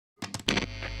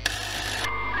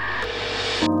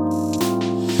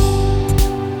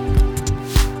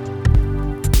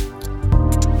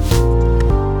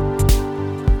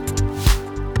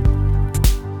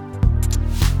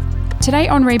Today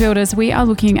on Rebuilders, we are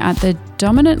looking at the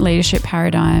dominant leadership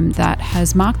paradigm that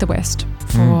has marked the West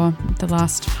for the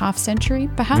last half century,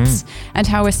 perhaps, and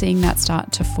how we're seeing that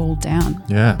start to fall down.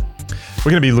 Yeah. We're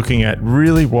going to be looking at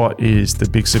really what is the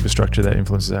big superstructure that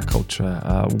influences our culture.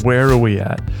 Where are we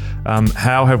at?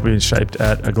 How have we been shaped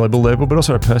at a global level, but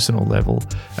also a personal level?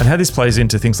 And how this plays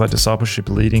into things like discipleship,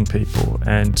 leading people.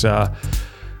 And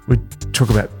we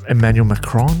talk about Emmanuel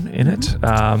Macron in it,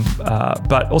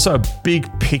 but also a big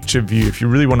picture view if you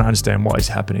really want to understand what is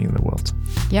happening in the world.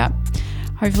 Yeah.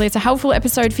 Hopefully it's a helpful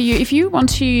episode for you. If you want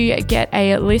to get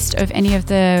a list of any of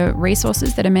the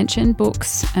resources that are mentioned,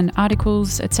 books and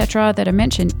articles, etc., that are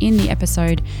mentioned in the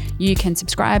episode, you can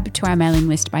subscribe to our mailing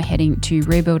list by heading to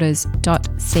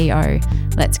rebuilders.co.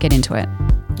 Let's get into it.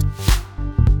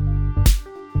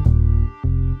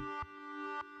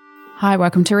 Hi,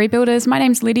 welcome to Rebuilders. My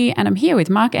name's Liddy and I'm here with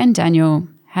Mark and Daniel.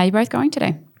 How are you both going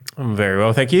today? I'm very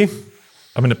well, thank you.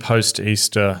 I'm in a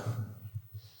post-Easter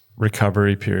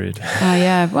recovery period. Oh,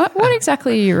 yeah. What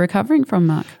exactly are you recovering from,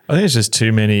 Mark? I think it's just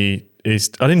too many. I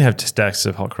didn't have stacks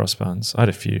of hot cross buns. I had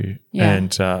a few,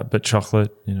 but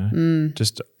chocolate.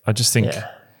 I just think.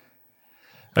 Yeah.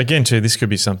 Again, too, this could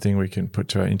be something we can put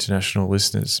to our international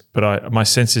listeners. But my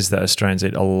sense is that Australians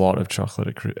eat a lot of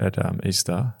chocolate at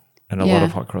Easter and a lot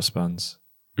of hot cross buns.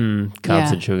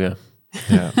 Carbs and sugar.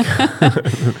 Yeah.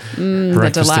 The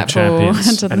delightful,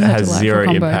 And it has zero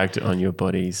impact on your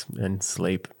bodies and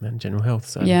sleep and general health.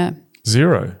 So Yeah.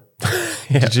 Zero.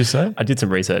 Did you say? I did some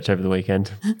research over the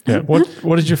weekend. Yeah.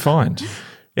 What did you find?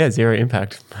 Yeah, zero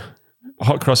impact.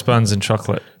 Hot cross buns and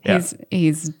chocolate. Yeah.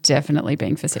 He's definitely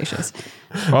being facetious.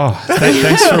 Oh,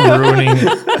 thanks for ruining.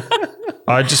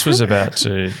 I just was about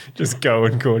to Just go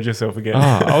and gorge yourself again.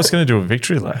 I was going to do a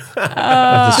victory lap at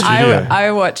the studio.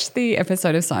 I watched the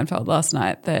episode of Seinfeld last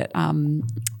night that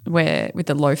where with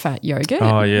the low-fat yogurt.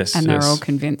 Oh, yes, and they're yes. all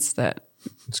convinced that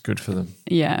It's good for them.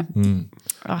 yeah.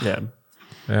 Yeah.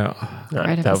 Yeah. No,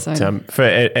 Great episode. for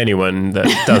anyone that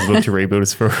does look to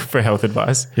Rebuilders for health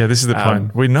advice. Yeah, this is the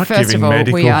point. We're not First giving of all,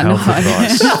 medical we are health not.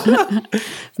 advice.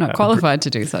 Not qualified to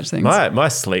do such things. My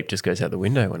sleep just goes out the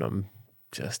window when I'm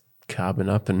just carbing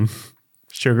up and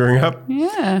sugaring up.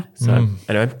 Yeah. So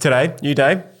anyway, today, new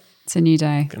day. It's a new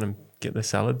day. Gonna get the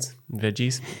salads and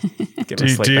veggies. Get Do my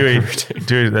you, sleep do, back you in eat, routine.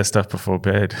 do you eat that stuff before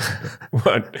bed?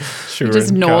 What? Sugar Just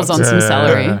and gnaws carbs. on some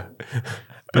celery.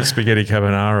 Bit spaghetti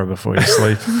carbonara before you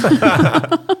sleep.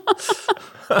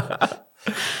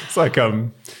 It's like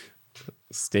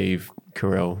Steve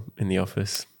Carell in The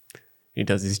Office. He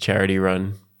does his charity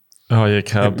run. Oh, yeah,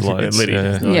 carb loads. Lydia Yeah.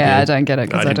 has no Yeah, idea. I don't get it I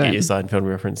because I didn't don't. get your Seinfeld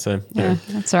reference, so Yeah,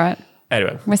 that's all right.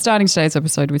 anyway. We're starting today's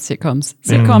episode with sitcoms.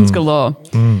 Sitcoms galore.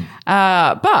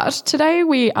 But today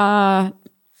we are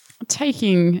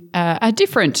taking a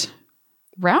different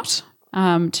route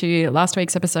to last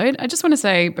week's episode. I just want to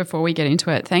say before we get into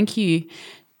it, thank you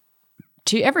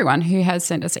to everyone who has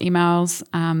sent us emails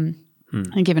and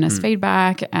given us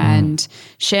feedback and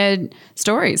shared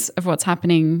stories of what's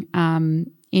happening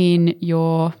in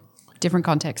your different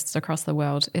contexts across the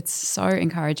world. It's so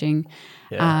encouraging.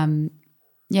 Yeah. And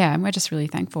we're just really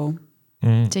thankful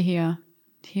to hear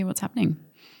what's happening.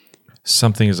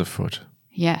 Something is afoot.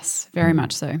 Yes, very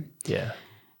much so. Yeah.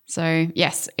 So,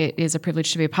 yes, it is a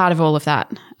privilege to be a part of all of that.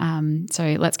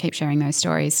 So let's keep sharing those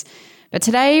stories. But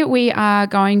today we are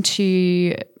going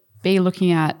to be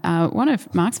looking at one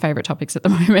of Mark's favourite topics at the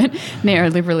moment,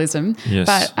 neoliberalism. Yes.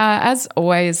 But as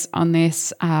always on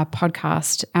this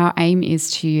podcast, our aim is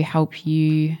to help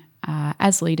you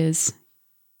as leaders,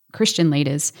 Christian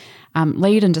leaders,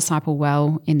 lead and disciple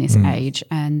well in this age.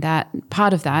 And that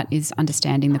part of that is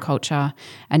understanding the culture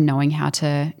and knowing how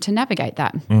to navigate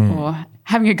that or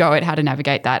having a go at how to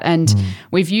navigate that. And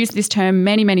we've used this term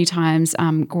many, many times,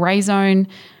 grey zone.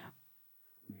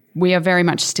 We are very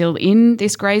much still in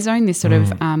this grey zone, this sort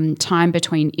of time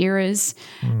between eras.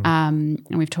 And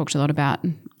we've talked a lot about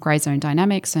grey zone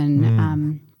dynamics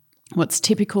and what's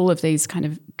typical of these kind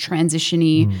of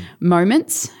transition-y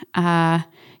moments.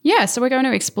 So we're going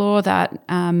to explore that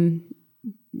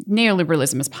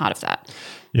neoliberalism as part of that.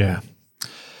 Yeah.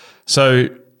 So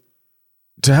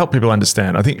to help people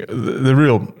understand, I think the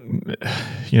real,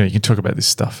 you can talk about this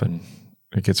stuff and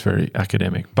it gets very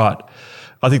academic, but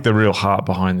I think the real heart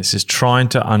behind this is trying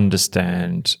to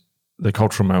understand the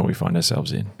cultural moment we find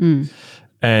ourselves in.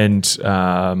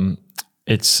 And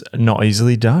it's not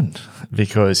easily done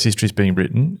because history is being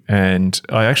written. And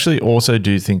I actually also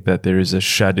do think that there is a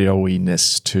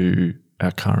shadowiness to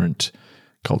our current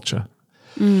culture.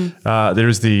 There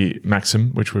is the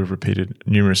maxim, which we've repeated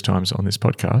numerous times on this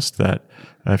podcast, that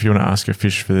if you want to ask a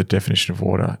fish for the definition of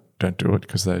water, don't do it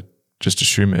because they just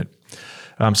assume it.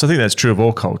 So I think that's true of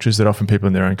all cultures, that often people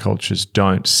in their own cultures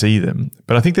don't see them.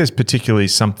 But I think there's particularly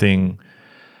something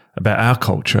about our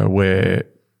culture where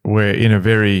we're in a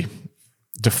very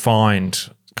defined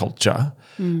culture,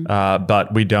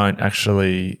 but we don't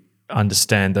actually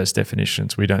understand those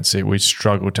definitions. We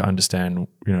struggle to understand,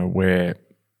 where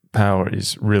power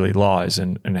really lies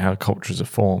and how cultures are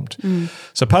formed.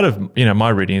 So part of, my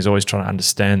reading is always trying to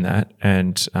understand that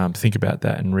and think about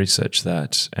that and research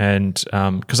that. And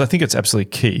because I think it's absolutely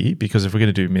key, because if we're going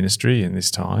to do ministry in this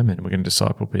time and we're going to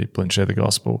disciple people and share the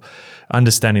gospel,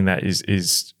 understanding that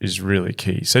is really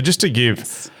key. So just to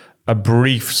give a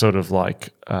brief sort of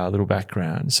little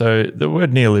background. So the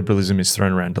word neoliberalism is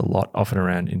thrown around a lot, often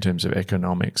around in terms of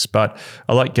economics. But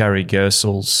I like Gary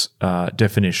Gerson's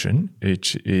definition,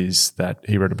 which is that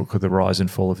he wrote a book called The Rise and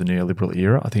Fall of the Neoliberal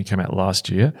Era. I think it came out last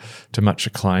year to much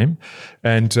acclaim.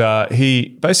 And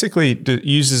he basically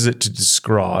uses it to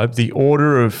describe the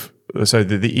order of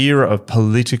the era of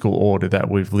political order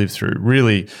that we've lived through,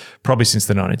 really probably since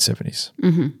the 1970s.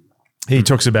 He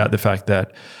talks about the fact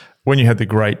that when you had the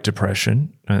Great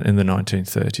Depression in the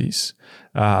 1930s,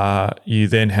 you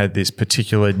then had this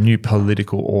particular new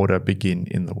political order begin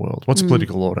in the world. What's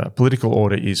political order? Political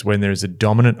order is when there is a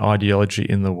dominant ideology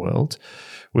in the world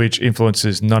which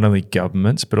influences not only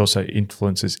governments but also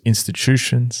influences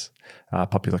institutions,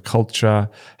 popular culture,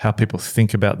 how people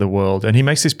think about the world. And he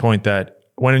makes this point that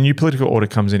when a new political order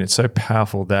comes in, it's so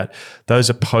powerful that those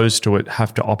opposed to it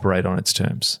have to operate on its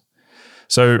terms.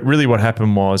 So really what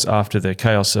happened was, after the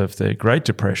chaos of the Great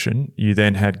Depression, you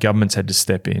then had governments had to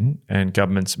step in, and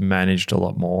governments managed a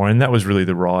lot more. And that was really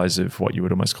the rise of what you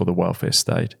would almost call the welfare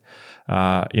state.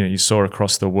 You saw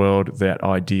across the world that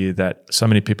idea that so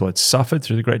many people had suffered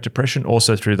through the Great Depression,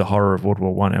 also through the horror of World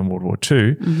War I and World War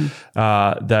II,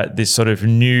 that this sort of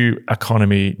new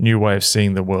economy, new way of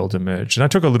seeing the world emerged. And I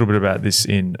talk a little bit about this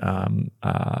in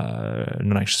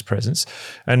Non-Anxious Presence.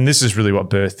 And this is really what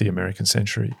birthed the American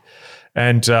century.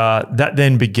 And that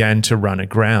then began to run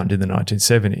aground in the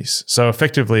 1970s. So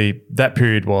effectively, that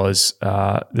period was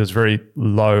there was very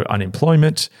low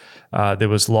unemployment. There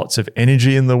was lots of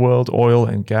energy in the world, oil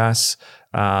and gas,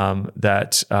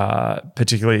 that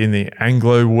particularly in the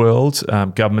Anglo world,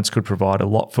 governments could provide a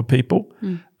lot for people.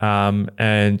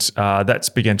 And that's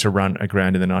began to run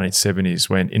aground in the 1970s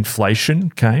when inflation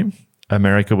came.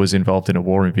 America was involved in a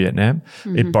war in Vietnam.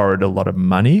 It borrowed a lot of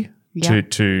money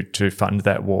to fund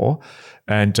that war.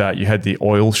 And you had the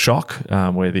oil shock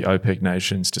where the OPEC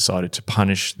nations decided to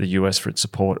punish the US for its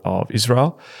support of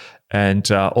Israel. And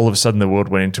all of a sudden the world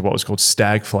went into what was called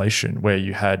stagflation, where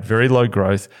you had very low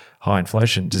growth, high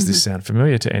inflation. Does this sound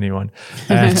familiar to anyone?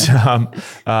 And,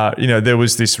 there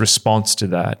was this response to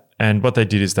that. And what they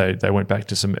did is they went back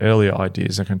to some earlier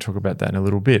ideas. I can talk about that in a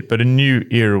little bit. But a new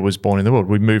era was born in the world.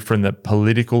 We moved from the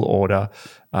political order,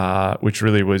 which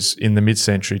really was in the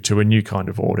mid-century, to a new kind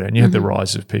of order. And you had the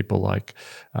rise of people like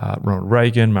Ronald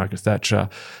Reagan, Margaret Thatcher.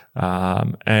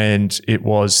 And it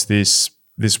was this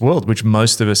world which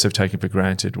most of us have taken for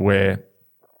granted, where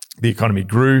the economy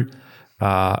grew.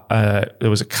 There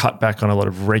was a cutback on a lot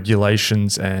of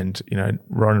regulations, and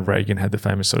Ronald Reagan had the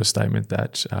famous sort of statement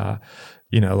that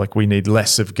we need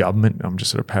less of government. I'm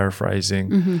just sort of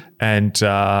paraphrasing, and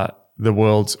the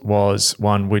world was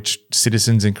one which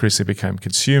citizens increasingly became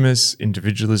consumers.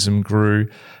 Individualism grew,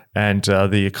 and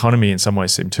the economy in some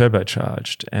ways seemed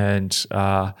turbocharged, and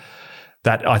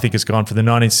that I think has gone from the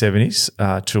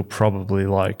 1970s till probably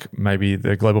maybe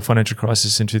the global financial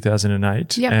crisis in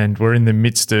 2008. Yep. And we're in the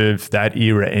midst of that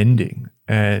era ending.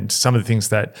 And some of the things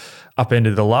that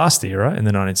upended the last era in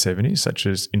the 1970s, such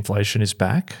as inflation, is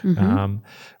back.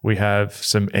 We have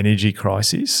some energy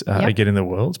crises again in the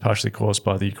world, partially caused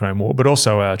by the Ukraine war, but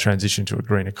also our transition to a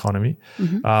green economy.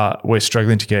 We're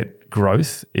struggling to get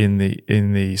growth in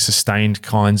the sustained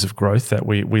kinds of growth that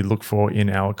we look for in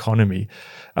our economy.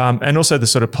 And also the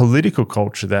sort of political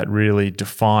culture that really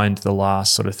defined the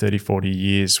last sort of 30, 40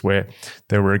 years, where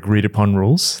there were agreed upon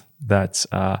rules that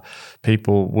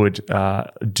people would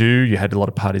do. You had a lot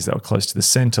of parties that were close to the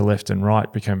centre, left and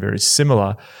right, became very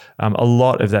similar. A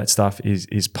lot of that stuff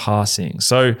is passing.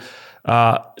 So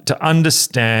to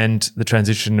understand the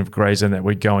transition of grey zone that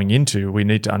we're going into, we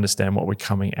need to understand what we're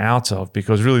coming out of,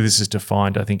 because really this has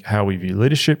defined, I think, how we view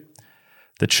leadership.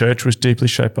 The church was deeply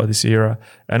shaped by this era,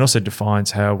 and also defines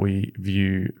how we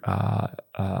view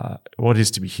what it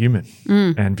is to be human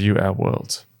and view our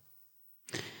world.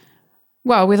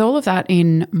 Well, with all of that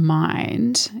in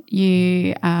mind,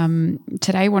 you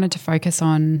today wanted to focus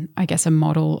on, I guess, a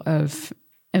model of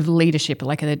leadership,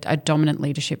 like a dominant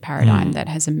leadership paradigm that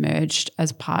has emerged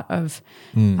as part of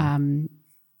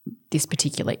this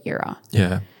particular era.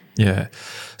 Yeah. Yeah.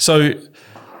 So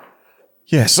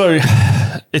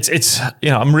it's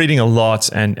I'm reading a lot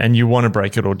and you want to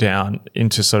break it all down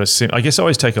into sort of I guess I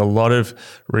always take a lot of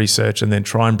research and then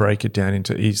try and break it down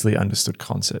into easily understood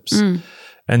concepts.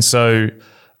 And so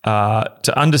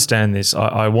to understand this,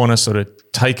 I want to sort of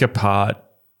take apart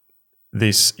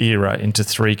this era into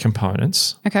three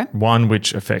components. Okay. One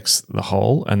which affects the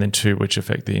whole, and then two which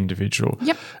affect the individual.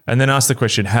 Yep. And then ask the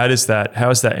question, how has that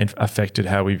affected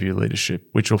how we view leadership,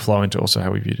 which will flow into also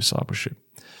how we view discipleship.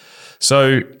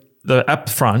 So up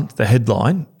front, the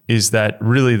headline is that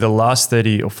really the last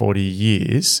 30 or 40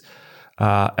 years,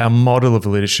 our model of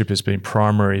leadership has been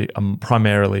primarily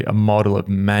a model of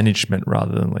management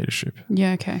rather than leadership.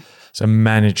 Yeah, okay. So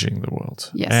managing the world.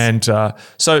 Yes. And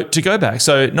so to go back,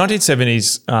 so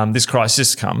 1970s, this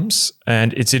crisis comes,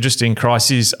 and it's interesting,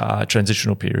 crises are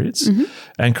transitional periods,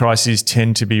 and crises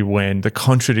tend to be when the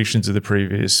contradictions of the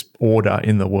previous order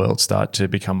in the world start to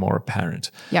become more apparent.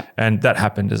 Yep. And that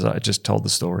happened, as I just told the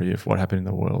story of what happened in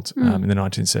the world in the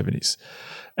 1970s.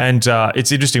 And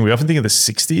it's interesting, we often think of the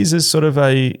 60s as sort of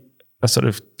a sort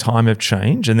of time of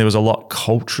change, and there was a lot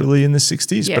culturally in the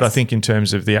 60s, Yes. but I think in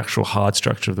terms of the actual hard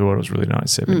structure of the world, it was really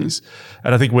 1970s.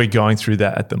 And I think we're going through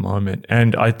that at the moment.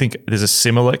 And I think there's a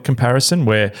similar comparison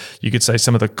where you could say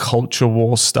some of the culture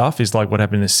war stuff is like what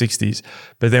happened in the 60s,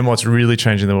 but then what's really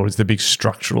changing the world is the big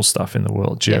structural stuff in the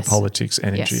world, Yes. geopolitics,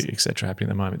 energy, Yes. et cetera,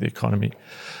 happening at the moment, the economy.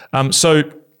 So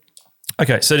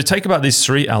to take about these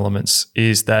three elements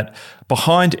is that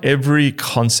behind every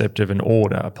concept of an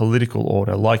order, a political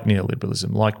order like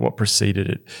neoliberalism, like what preceded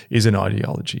it, is an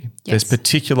ideology. Yes. There's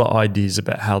particular ideas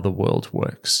about how the world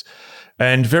works.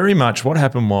 And very much what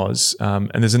happened was,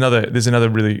 and there's another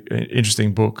really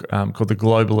interesting book called The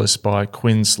Globalist by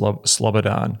Quinn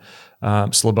Slobodin,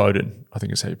 I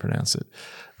think is how you pronounce it.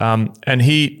 And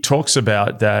he talks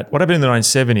about that what happened in the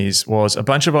 1970s was a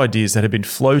bunch of ideas that had been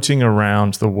floating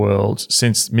around the world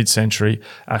since mid-century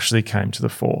actually came to the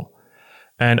fore.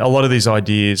 And a lot of these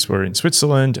ideas were in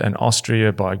Switzerland and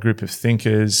Austria by a group of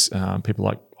thinkers, people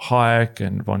like Hayek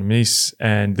and von Mises,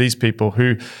 and these people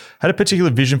who had a particular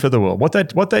vision for the world.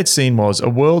 What they'd seen was a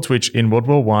world which in World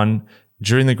War I,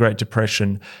 during the Great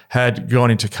Depression, had gone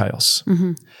into chaos.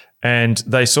 And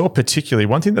they saw particularly,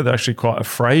 one thing that they're actually quite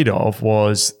afraid of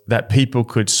was that people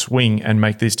could swing and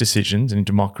make these decisions in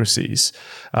democracies.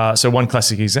 So one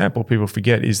classic example people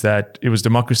forget is that it was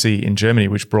democracy in Germany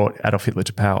which brought Adolf Hitler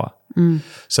to power.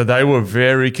 So they were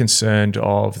very concerned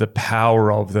of the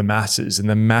power of the masses and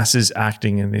the masses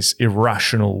acting in these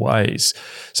irrational ways.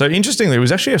 So interestingly, it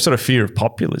was actually a sort of fear of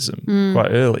populism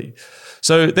quite early.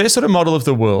 So their sort of model of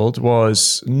the world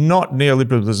was not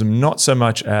neoliberalism, not so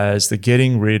much as the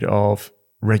getting rid of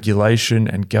regulation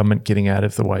and government getting out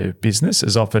of the way of business,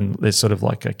 as often there's sort of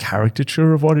like a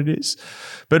caricature of what it is.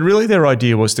 But really their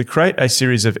idea was to create a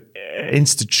series of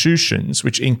institutions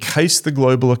which encased the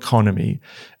global economy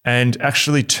and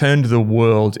actually turned the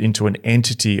world into an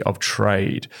entity of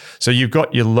trade. So you've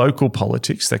got your local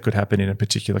politics that could happen in a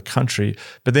particular country,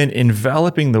 but then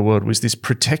enveloping the world was this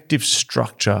protective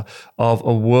structure of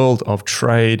a world of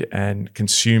trade and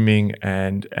consuming,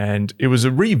 and it was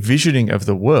a revisioning of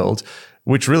the world,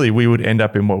 which really we would end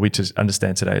up in what we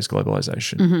understand today as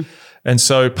globalization. And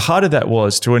so part of that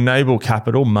was to enable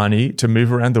capital, money, to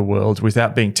move around the world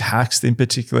without being taxed in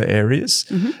particular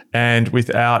areas and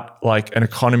without like an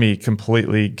economy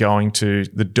completely going to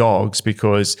the dogs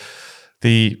because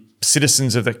the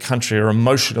citizens of that country are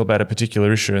emotional about a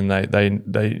particular issue and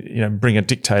they bring a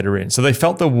dictator in. So they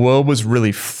felt the world was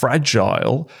really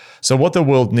fragile. So what the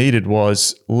world needed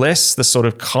was less the sort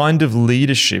of kind of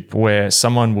leadership where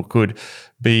someone could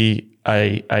be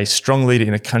a strong leader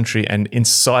in a country and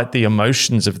incite the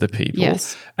emotions of the people.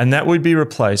 Yes. And that would be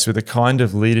replaced with a kind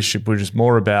of leadership which is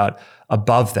more about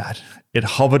above that. It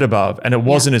hovered above and it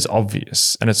wasn't as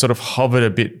obvious, and it sort of hovered a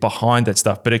bit behind that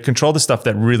stuff, but it controlled the stuff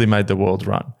that really made the world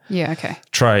run. Yeah, okay.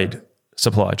 Trade,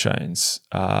 supply chains,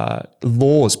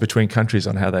 laws between countries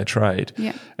on how they trade.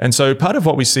 Yeah. And so part of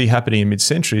what we see happening in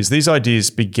mid-century is these ideas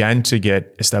began to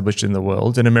get established in the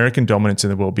world, and American dominance in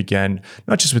the world began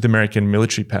not just with American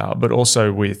military power, but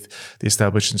also with the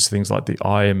establishments of things like the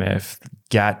IMF,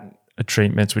 GATT,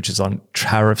 treatments, which is on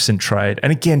tariffs and trade.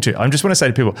 And again, too, I just want to say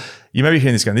to people, you may be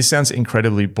hearing this going, this sounds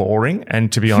incredibly boring.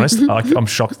 And to be honest, I'm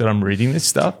shocked that I'm reading this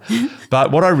stuff.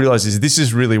 But what I realize is this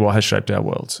is really what has shaped our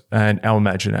world and our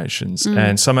imaginations.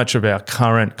 And so much of our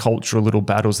current cultural little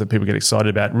battles that people get excited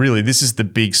about, really, this is the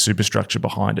big superstructure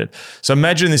behind it. So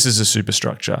imagine this is a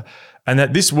superstructure and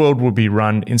that this world will be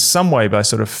run in some way by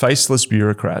sort of faceless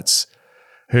bureaucrats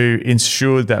who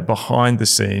ensured that behind the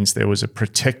scenes there was a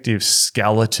protective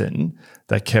skeleton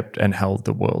that kept and held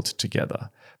the world together.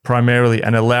 primarily,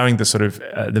 and allowing the sort of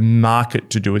the market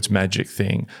to do its magic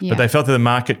thing. Yeah. But they felt that the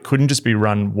market couldn't just be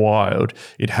run wild;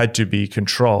 it had to be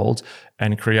controlled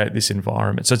and create this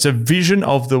environment. So it's a vision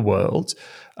of the world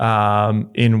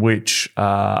in which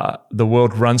the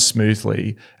world runs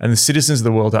smoothly, and the citizens of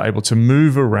the world are able to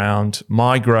move around,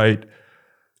 migrate,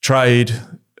 trade,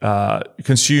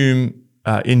 consume.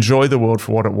 Enjoy the world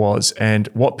for what it was, and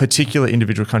what particular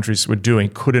individual countries were doing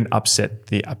couldn't upset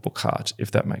the apple cart, if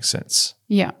that makes sense.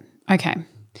 Yeah. Okay.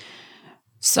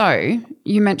 So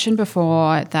you mentioned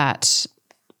before that,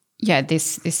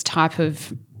 this type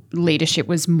of leadership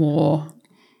was more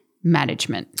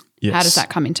management. Yes. How does that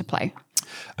come into play?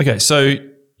 Okay, so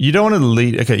you don't want to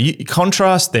lead. Okay, you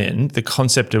contrast then the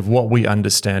concept of what we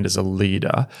understand as a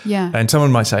leader. Yeah. And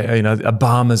someone might say,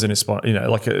 Obama's an inspiring,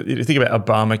 you think about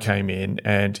Obama came in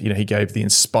and, he gave the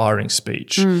inspiring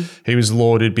speech. He was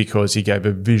lauded because he gave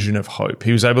a vision of hope.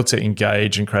 He was able to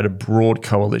engage and create a broad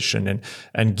coalition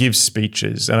and give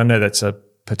speeches. And I know that's a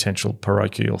potential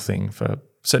parochial thing for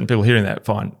certain people hearing that,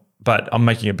 fine. But I'm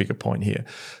making a bigger point here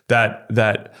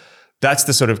that's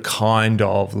the sort of kind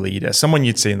of leader, someone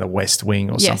you'd see in the West Wing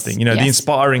or something, the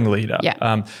inspiring leader.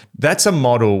 Yeah. That's a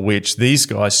model which these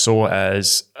guys saw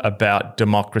as about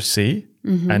democracy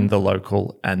and the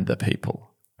local and the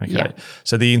people. Okay. Yeah.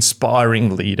 So the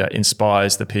inspiring leader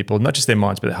inspires the people, not just their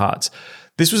minds, but their hearts.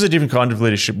 This was a different kind of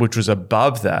leadership, which was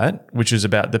above that, which was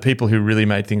about the people who really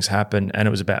made things happen, and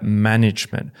it was about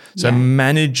management. So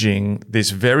managing this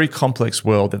very complex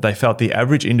world that they felt the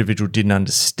average individual didn't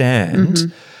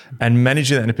understand, and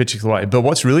managing that in a particular way. But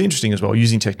what's really interesting as well,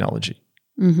 using technology.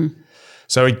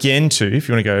 So again, if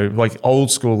you want to go like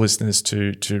old school listeners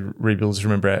to Rebuilders,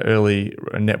 remember our early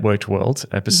Networked World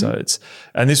episodes.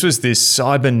 And this was this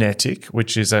cybernetic,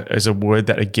 which is a word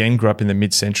that again grew up in the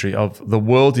mid-century of the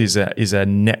world is a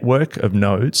network of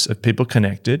nodes, of people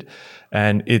connected.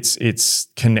 And it's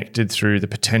connected through the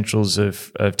potentials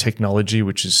of technology,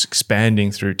 which is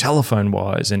expanding through telephone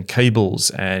wires and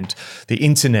cables, and the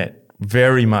internet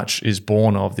very much is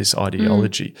born of this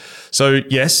ideology. So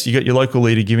yes, you got your local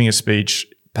leader giving a speech,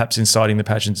 perhaps inciting the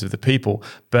passions of the people,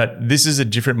 but this is a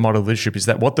different model of leadership, is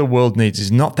that what the world needs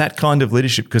is not that kind of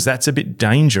leadership, because that's a bit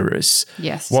dangerous.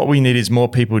 Yes. What we need is more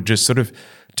people just sort of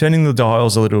turning the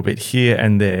dials a little bit here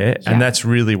and there, and that's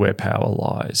really where power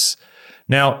lies.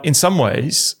 Now, in some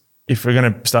ways, if we're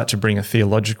going to start to bring a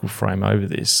theological frame over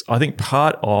this, I think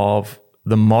part of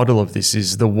the model of this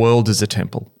is the world as a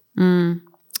temple.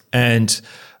 And,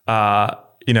 I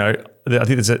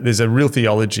think there's a real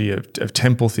theology of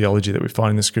temple theology that we find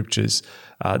in the scriptures.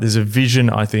 There's a vision,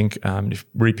 I think, if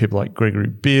you read people like Gregory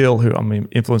Beale, who I'm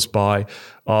influenced by,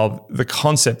 of the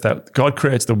concept that God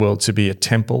creates the world to be a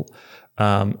temple,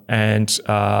 and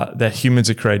that humans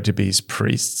are created to be his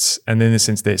priests. And then in a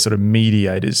sense, they're sort of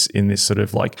mediators in this sort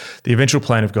of like the eventual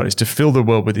plan of God is to fill the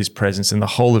world with his presence and the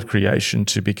whole of creation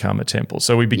to become a temple.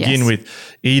 So we begin with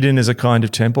Eden as a kind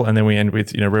of temple, and then we end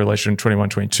with, Revelation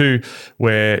 21:22,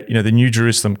 where, the New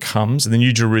Jerusalem comes, and the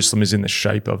New Jerusalem is in the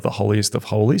shape of the holiest of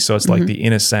holies. So it's like the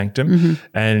inner sanctum,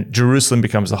 and Jerusalem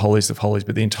becomes the holiest of holies,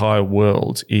 but the entire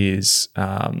world is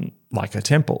like a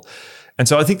temple. And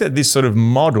so I think that this sort of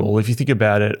model, if you think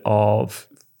about it, of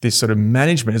this sort of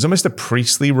management is almost a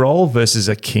priestly role versus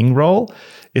a king role.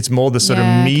 It's more the sort of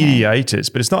mediators,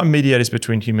 but it's not mediators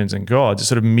between humans and gods. It's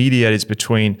sort of mediators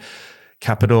between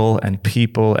capital and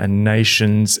people and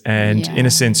nations. And in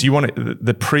a sense,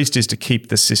 the priest is to keep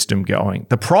the system going.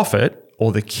 The prophet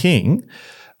or the king,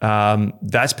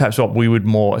 that's perhaps what we would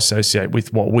more associate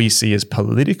with what we see as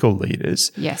political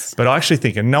leaders. Yes. But I actually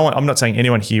think, and I'm not saying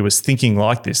anyone here was thinking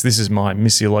like this. This is my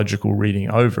missiological reading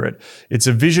over it. It's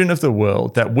a vision of the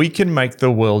world that we can make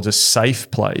the world a safe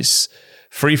place,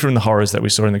 free from the horrors that we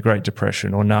saw in the Great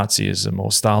Depression or Nazism or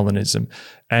Stalinism.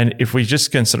 And if we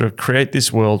just can sort of create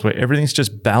this world where everything's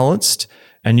just balanced,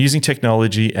 and using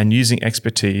technology and using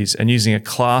expertise and using a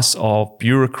class of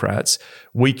bureaucrats,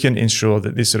 we can ensure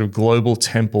that this sort of global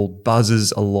temple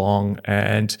buzzes along.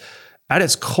 And at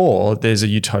its core, there's a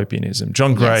utopianism.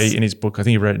 John Gray, in his book, I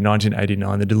think he wrote it in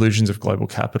 1989, The Delusions of Global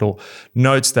Capital,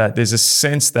 notes that there's a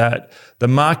sense that the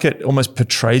market almost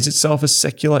portrays itself as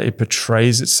secular. It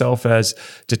portrays itself as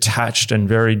detached and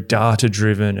very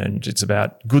data-driven, and it's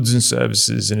about goods and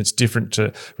services, and it's different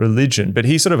to religion. But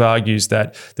he sort of argues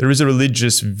that there is a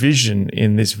religious vision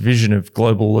in this vision of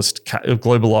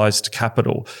globalized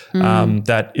capital,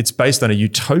 that it's based on a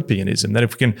utopianism, that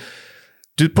if we can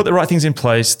put the right things in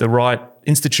place, the right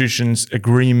institutions,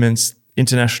 agreements,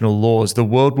 international laws, the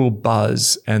world will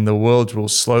buzz and the world will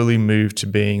slowly move to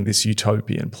being this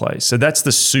utopian place. So that's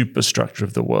the superstructure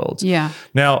of the world. Yeah.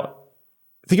 Now,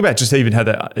 think about just even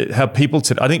how people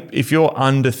today, I think if you're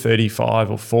under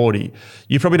 35 or 40,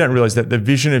 you probably don't realize that the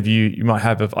vision of you might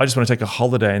have of, I just want to take a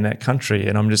holiday in that country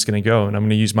and I'm just going to go and I'm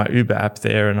going to use my Uber app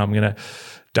there and I'm going to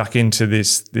duck into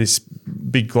this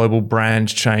big global brand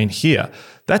chain here.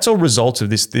 That's all result of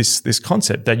this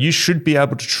concept that you should be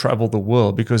able to travel the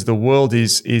world, because the world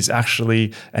is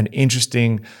actually an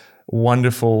interesting,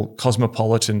 wonderful,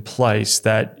 cosmopolitan place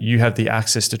that you have the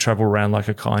access to travel around like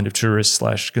a kind of tourist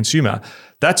 / consumer.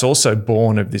 That's also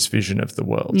born of this vision of the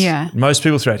world. Yeah. Most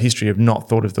people throughout history have not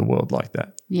thought of the world like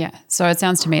that. Yeah. So it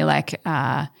sounds to me like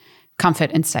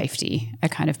comfort and safety are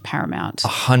kind of paramount.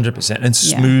 100%. And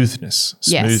smoothness.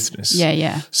 Smoothness. Yes.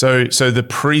 Yeah. So the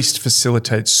priest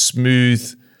facilitates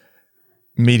smooth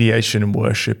mediation and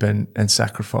worship and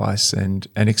sacrifice and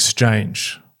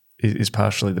exchange is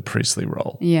partially the priestly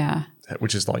role. Yeah.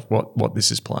 Which is like what this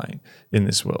is playing in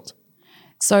this world.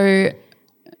 So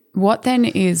what then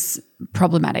is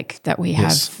problematic that we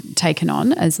have taken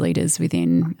on as leaders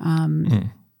within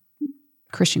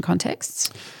Christian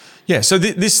contexts? Yeah, so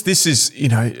this is,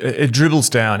 it dribbles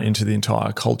down into the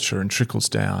entire culture and trickles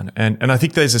down. And I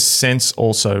think there's a sense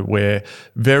also where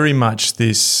very much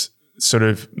this sort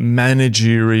of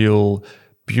managerial,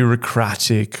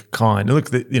 bureaucratic kind.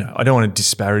 Look, I don't want to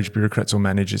disparage bureaucrats or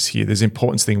managers here. There's an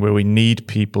importance thing where we need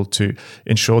people to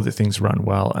ensure that things run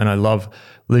well. And I love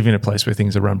living in a place where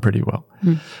things are run pretty well.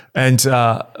 And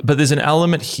but there's an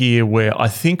element here where I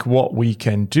think what we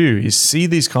can do is see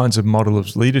these kinds of model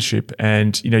of leadership,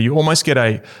 and you almost get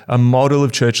a model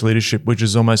of church leadership which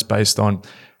is almost based on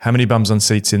how many bums on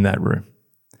seats in that room.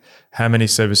 How many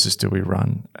services do we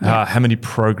run? How many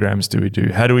programs do we do?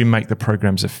 How do we make the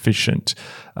programs efficient?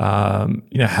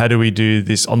 How do we do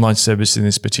this online service in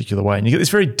this particular way? And you get this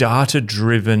very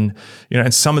data-driven,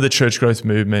 and some of the church growth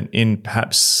movement in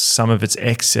perhaps some of its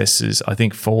excesses, I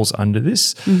think falls under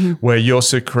this, where you're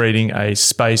also creating a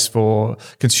space for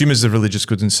consumers of religious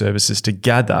goods and services to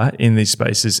gather in these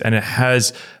spaces. And it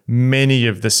has many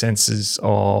of the senses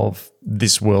of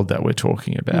this world that we're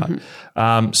talking about.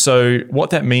 So what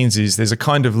that means is there's a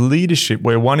kind of leadership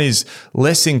where one is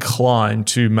less inclined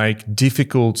to make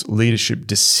difficult leadership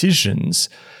decisions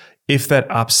if that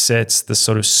upsets the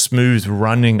sort of smooth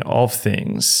running of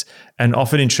things. And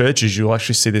often in churches, you'll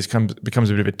actually see this becomes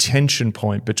a bit of a tension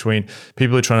point between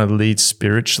people who are trying to lead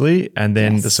spiritually and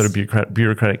then the sort of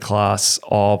bureaucratic class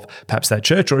of perhaps that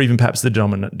church or even perhaps the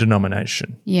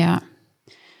denomination. Yeah.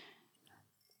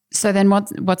 So then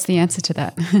what's the answer to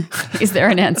that? Is there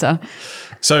an answer?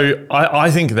 So I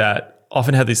think that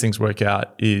often how these things work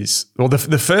out is, well,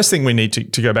 the first thing we need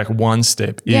to go back one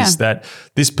step is that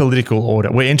this political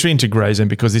order, we're entering into grey zone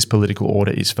because this political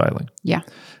order is failing. Yeah.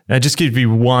 Now, just give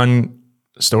you one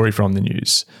story from the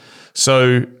news.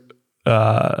 So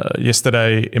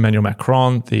yesterday, Emmanuel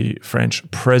Macron, the French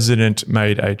president,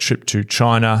 made a trip to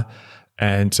China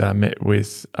and met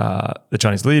with the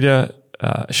Chinese leader,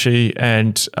 Xi,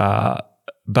 and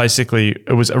basically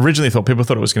it was originally people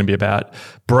thought it was going to be about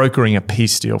brokering a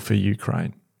peace deal for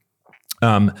Ukraine,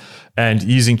 and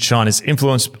using China's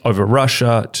influence over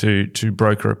Russia to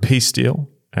broker a peace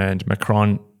deal. And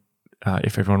Macron,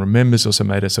 if everyone remembers, also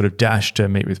made a sort of dash to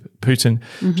meet with Putin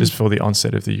just before the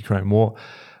onset of the Ukraine war.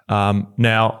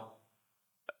 Now,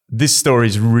 this story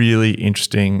is really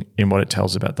interesting in what it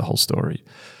tells about the whole story.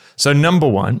 So number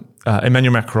one,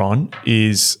 Emmanuel Macron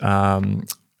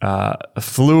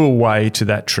flew away to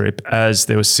that trip as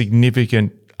there was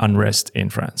significant unrest in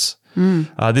France.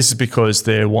 This is because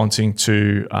they're wanting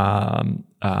to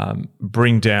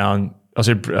bring down,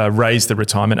 raise the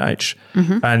retirement age.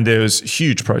 And there was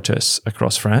huge protests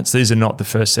across France. These are not the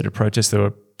first set of protests. There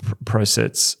were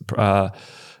protests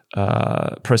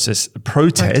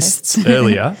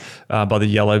earlier by the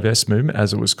Yellow Vest movement,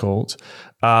 as it was called.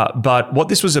 But what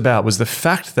this was about was the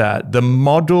fact that the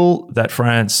model that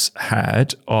France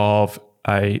had of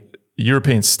a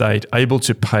European state able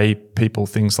to pay people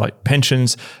things like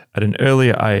pensions at an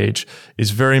earlier age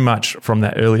is very much from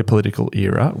that earlier political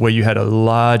era where you had a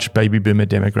large baby boomer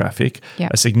demographic,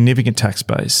 a significant tax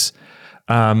base.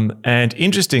 And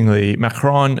interestingly,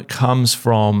 Macron comes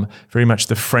from very much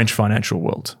the French financial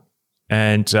world.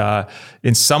 And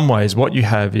in some ways, what you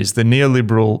have is the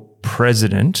neoliberal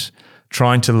president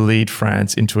trying to lead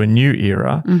France into a new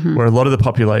era where a lot of the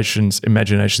population's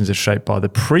imaginations are shaped by the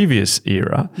previous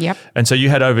era. And so you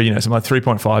had over, something like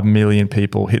 3.5 million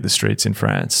people hit the streets in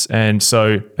France. And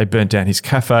so they burnt down his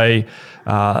cafe.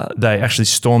 They actually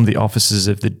stormed the offices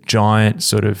of the giant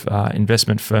sort of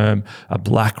investment firm,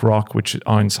 BlackRock, which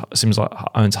seems like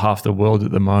owns half the world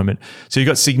at the moment. So you've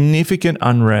got significant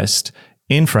unrest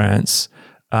in France.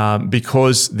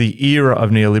 because the era of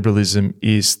neoliberalism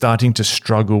is starting to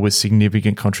struggle with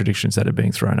significant contradictions that are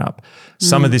being thrown up.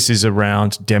 Some of this is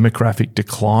around demographic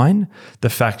decline, the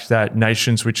fact that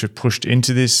nations which have pushed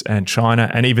into this, and China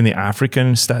and even the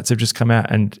African stats have just come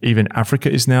out, and even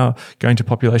Africa is now going to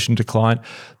population decline.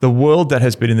 The world that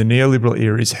has been in the neoliberal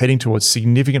era is heading towards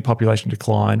significant population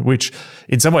decline, which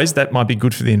in some ways that might be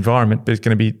good for the environment, but it's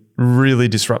going to be really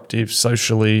disruptive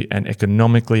socially and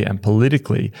economically and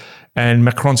politically. And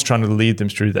Macron's trying to lead them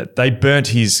through that. They burnt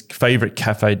his favorite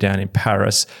cafe down in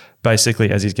Paris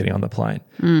basically as he's getting on the plane.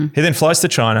 He then flies to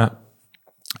China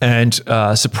and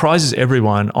surprises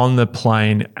everyone on the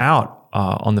plane out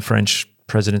on the French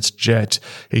president's jet.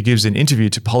 He gives an interview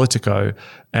to Politico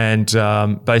and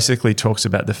basically talks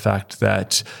about the fact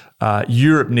that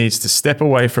Europe needs to step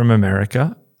away from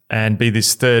America and be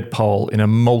this third pole in a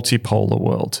multipolar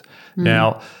world.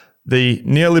 Now, the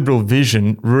neoliberal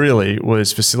vision really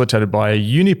was facilitated by a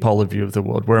unipolar view of the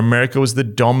world, where America was the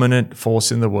dominant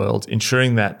force in the world,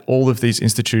 ensuring that all of these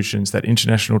institutions, that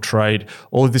international trade,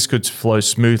 all of this could flow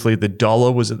smoothly. The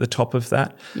dollar was at the top of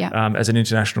that as an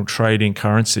international trading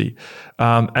currency.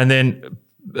 And then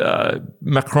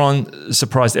Macron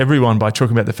surprised everyone by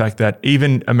talking about the fact that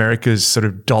even America's sort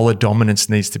of dollar dominance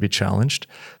needs to be challenged,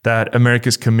 that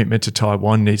America's commitment to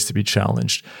Taiwan needs to be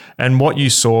challenged. And what you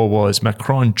saw was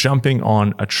Macron jumping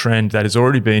on a trend that has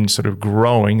already been sort of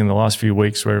growing in the last few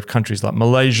weeks, where countries like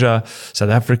Malaysia,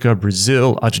 South Africa,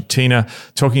 Brazil, Argentina,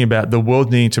 talking about the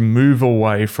world needing to move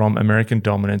away from American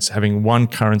dominance, having one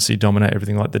currency dominate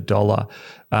everything like the dollar.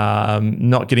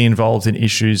 Not getting involved in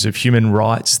issues of human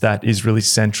rights that is really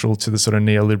central to the sort of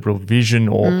neoliberal vision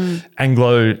or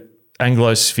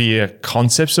Anglosphere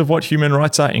concepts of what human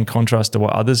rights are, in contrast to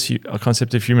what others'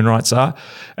 concept of human rights are.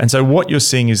 And so what you're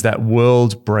seeing is that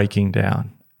world breaking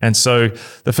down. And so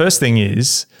the first thing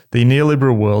is the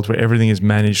neoliberal world, where everything is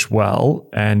managed well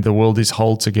and the world is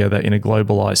held together in a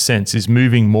globalized sense, is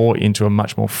moving more into a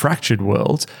much more fractured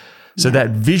world. So that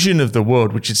vision of the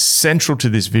world, which is central to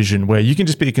this vision, where you can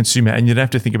just be a consumer and you don't have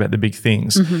to think about the big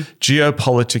things.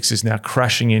 Geopolitics is now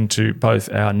crashing into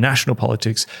both our national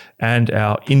politics and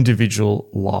our individual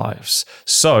lives.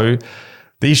 So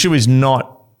the issue is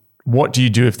not what do you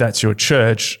do if that's your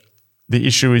church? The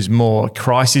issue is more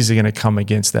crises are going to come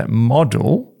against that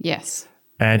model. Yes.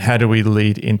 And how do we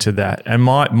lead into that? And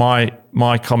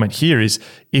my comment here is,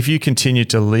 if you continue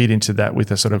to lead into that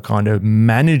with a sort of kind of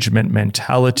management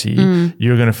mentality,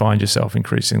 you're going to find yourself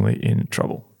increasingly in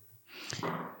trouble.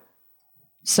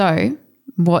 So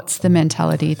what's the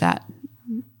mentality that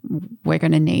we're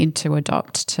going to need to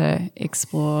adopt to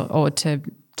explore or to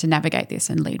navigate this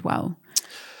and lead well?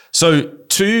 So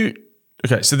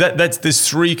there's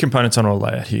three components on our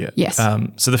layout here. Yes.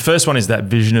 So the first one is that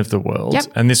vision of the world,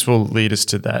 Yep. and this will lead us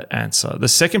to that answer. The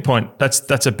second point,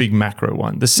 that's a big macro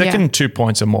one. The second 2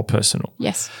 points are more personal.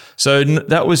 Yes. So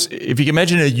that was, if you can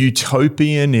imagine a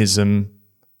utopianism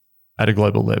at a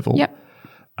global level, Yep.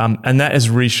 And that has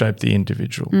reshaped the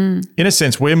individual. In a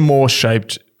sense, we're more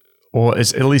shaped, or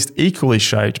is at least equally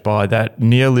shaped by that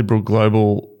neoliberal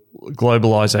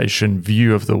globalization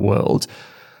view of the world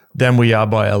than we are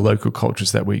by our local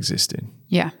cultures that we exist in.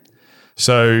 Yeah.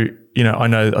 So, I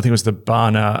think it was the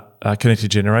Barna Connected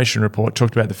Generation report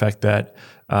talked about the fact that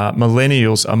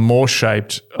millennials are more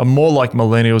like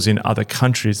millennials in other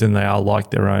countries than they are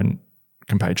like their own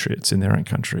compatriots in their own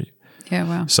country. Yeah,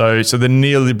 wow. So the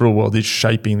neoliberal world is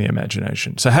shaping the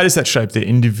imagination. So how does that shape the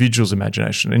individual's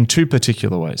imagination? In two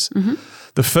particular ways.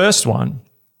 The first one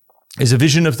is a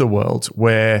vision of the world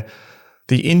where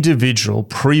the individual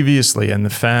previously and the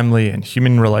family and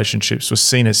human relationships were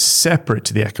seen as separate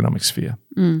to the economic sphere.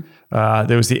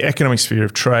 There was the economic sphere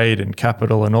of trade and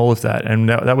capital and all of that, and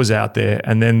that was out there.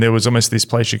 And then there was almost this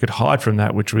place you could hide from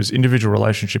that, which was individual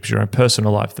relationships, your own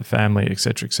personal life, the family, et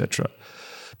cetera, et cetera.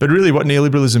 But really what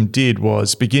neoliberalism did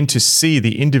was begin to see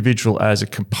the individual as a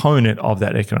component of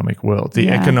that economic world. The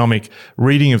economic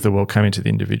reading of the world came into the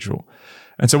individual.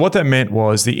 And so what that meant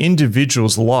was the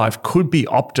individual's life could be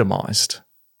optimized,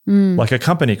 like a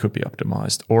company could be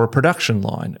optimized, or a production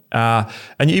line.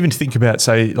 And you even think about,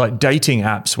 say, like dating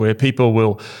apps where people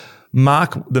will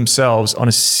mark themselves on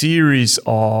a series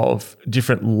of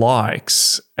different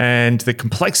likes, and the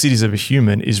complexities of a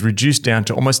human is reduced down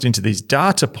to almost into these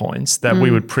data points that we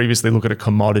would previously look at a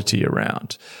commodity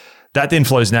around. That then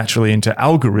flows naturally into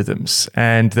algorithms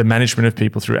and the management of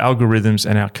people through algorithms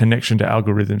and our connection to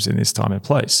algorithms in this time and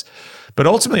place. But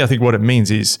ultimately, I think what it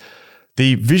means is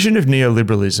the vision of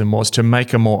neoliberalism was to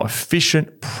make a more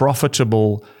efficient,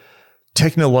 profitable,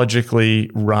 technologically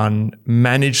run,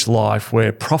 managed life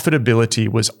where profitability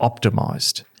was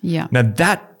optimized. Yeah. Now,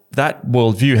 that that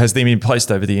worldview has then been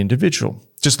placed over the individual.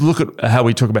 Just look at how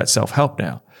we talk about self-help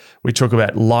now. We talk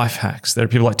about life hacks. There are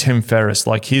people like Tim Ferriss,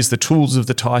 like here's the tools of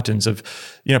the titans of,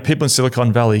 people in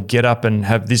Silicon Valley, get up and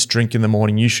have this drink in the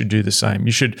morning. You should do the same.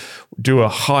 You should do a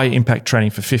high impact training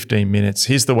for 15 minutes.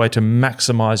 Here's the way to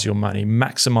maximize your money,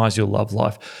 maximize your love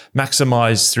life,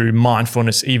 maximize through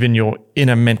mindfulness, even your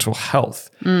inner mental health.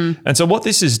 And so what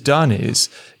this has done is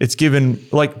it's given,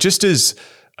 like, just as,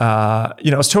 I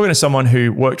was talking to someone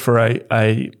who worked for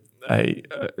a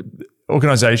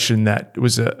organization that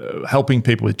was helping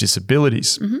people with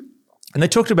disabilities. And they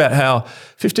talked about how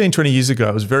 15, 20 years ago,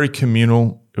 it was very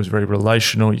communal. It was very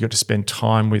relational. You got to spend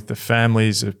time with the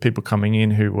families of people coming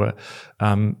in who were,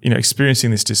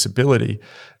 experiencing this disability.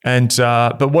 And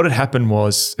but what had happened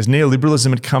was, as neoliberalism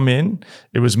had come in,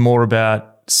 it was more about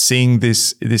seeing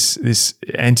this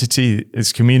entity,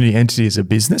 this community entity, as a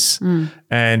business,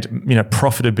 and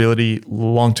profitability.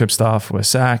 Long-term staff were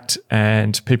sacked,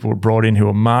 and people were brought in who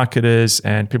were marketers,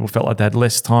 and people felt like they had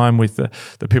less time with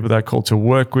the people they were called to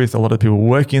work with. A lot of people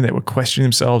working that were questioning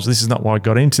themselves. This is not why I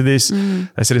got into this.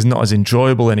 They said it's not as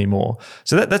enjoyable anymore.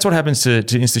 So that's what happens to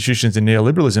institutions in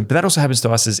neoliberalism, but that also happens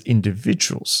to us as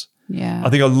individuals. Yeah. I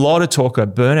think a lot of talk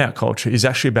about burnout culture is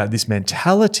actually about this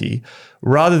mentality,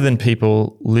 rather than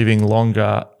people sleeping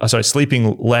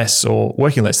less or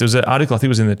working less. There was an article, I think it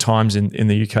was in the Times in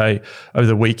the UK over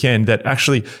the weekend, that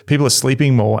actually people are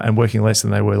sleeping more and working less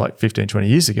than they were like 15, 20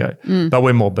 years ago, but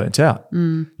we're more burnt out.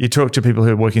 You talk to people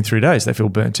who are working 3 days, they feel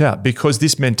burnt out, because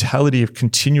this mentality of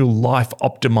continual life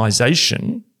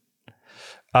optimization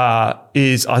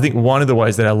is, I think, one of the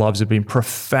ways that our lives have been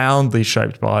profoundly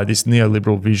shaped by this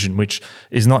neoliberal vision, which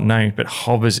is not named but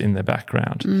hovers in the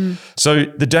background. So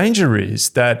the danger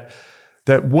is that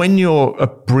when you're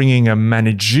bringing a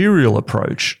managerial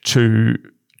approach to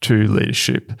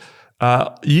leadership,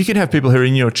 you can have people who are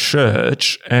in your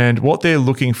church, and what they're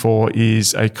looking for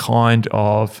is a kind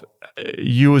of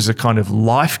you as a kind of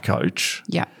life coach,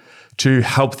 to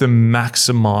help them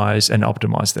maximize and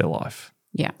optimize their life.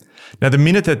 Yeah. Now, the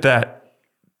minute that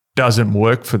doesn't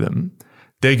work for them,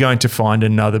 they're going to find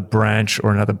another branch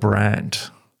or another brand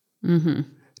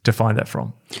to find that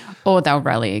from. Or they'll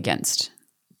rally against,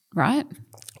 right?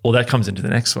 Well, that comes into the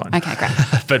next one. Okay, great.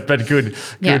 but good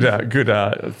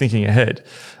thinking ahead.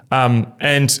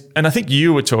 And I think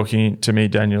you were talking to me,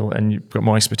 Daniel, and you've got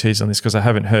more expertise on this because I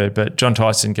haven't heard, but John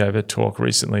Tyson gave a talk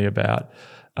recently about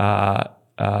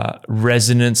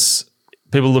resonance.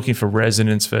 People looking for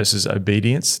resonance versus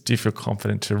obedience. Do you feel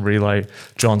confident to relay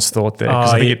John's thought there?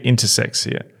 Because I think it intersects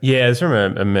here. Yeah, it's from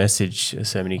a message, a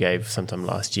sermon he gave sometime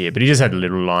last year, but he just had a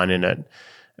little line in it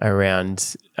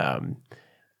around,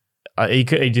 I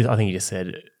think he just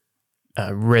said,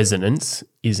 resonance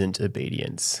isn't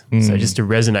obedience. So just to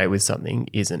resonate with something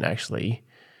isn't actually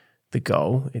the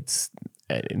goal. It's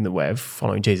in the way of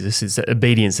following Jesus,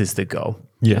 obedience is the goal.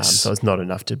 Yes. So it's not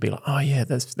enough to be like, oh yeah,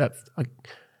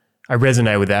 I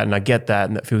resonate with that and I get that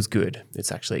and that feels good.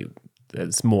 It's actually,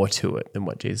 there's more to it than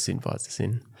what Jesus invites us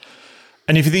in.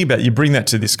 And if you think about it, you bring that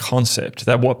to this concept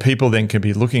that what people then can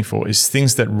be looking for is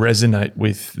things that resonate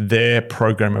with their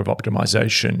program of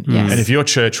optimization. Yes. And if your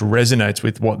church resonates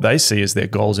with what they see as their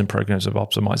goals and programs of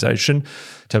optimization,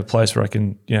 to have a place where I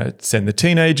can, send the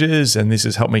teenagers, and this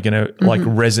has helped me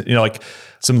like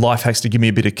some life hacks to give me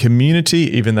a bit of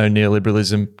community, even though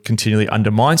neoliberalism continually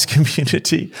undermines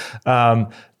community,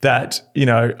 that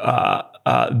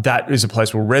is a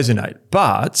place will resonate.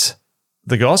 But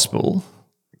the gospel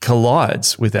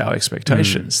collides with our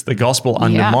expectations. The gospel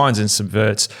undermines and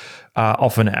subverts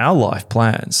often our life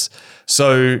plans.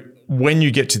 So when you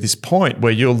get to this point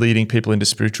where you're leading people into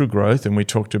spiritual growth, and we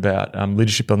talked about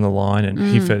Leadership on the Line and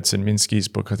Heifetz and Minsky's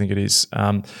book, I think it is,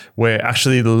 where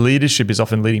actually the leadership is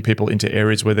often leading people into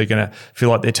areas where they're going to feel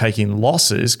like they're taking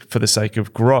losses for the sake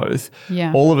of growth.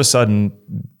 Yeah. All of a sudden,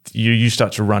 you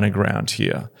start to run aground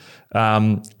here.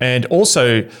 And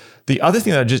also, the other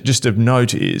thing that just of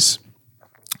note is,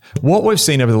 what we've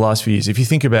seen over the last few years, if you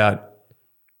think about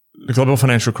the global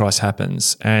financial crisis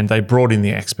happens and they brought in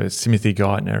the experts, Timothy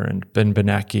Geithner and Ben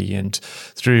Bernanke, and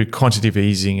through quantitative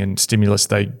easing and stimulus,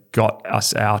 they got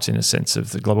us out in a sense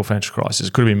of the global financial crisis.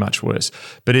 It could have been much worse,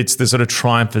 but it's the sort of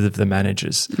triumph of the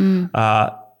managers.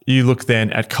 You look then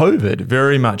at COVID,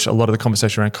 very much a lot of the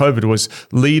conversation around COVID was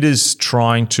leaders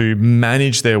trying to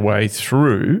manage their way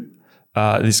through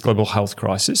this global health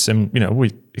crisis. And,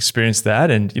 we experienced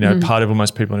that. And, part of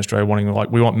almost people in Australia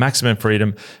we want maximum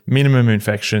freedom, minimum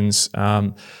infections.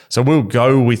 So we'll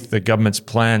go with the government's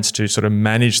plans to sort of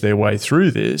manage their way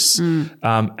through this.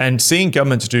 And seeing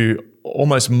governments do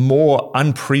almost more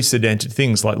unprecedented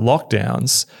things like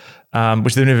lockdowns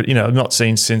which they've never, not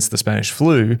seen since the Spanish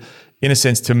flu, in a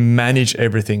sense, to manage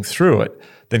everything through it.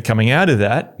 Then coming out of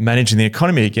that, managing the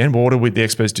economy again. Well, what did the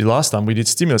experts do last time? We did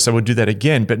stimulus, so we'll do that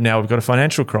again. But now we've got a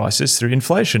financial crisis through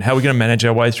inflation. How are we going to manage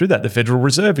our way through that? The Federal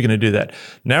Reserve are going to do that.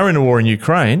 Now we're in a war in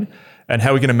Ukraine, and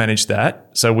how are we going to manage that?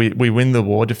 So we win the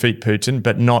war, defeat Putin,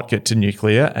 but not get to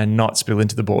nuclear and not spill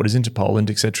into the borders, into Poland,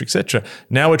 et cetera, et cetera.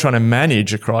 Now we're trying to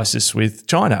manage a crisis with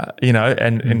China,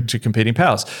 and to competing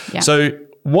powers. Yeah. So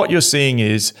what you're seeing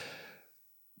is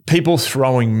people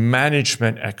throwing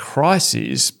management at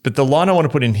crises, but the line I want to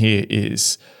put in here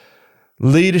is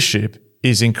leadership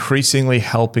is increasingly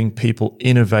helping people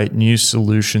innovate new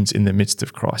solutions in the midst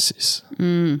of crisis.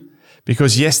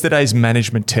 Because yesterday's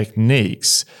management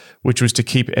techniques, which was to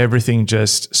keep everything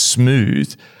just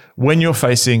smooth, when you're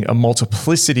facing a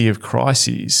multiplicity of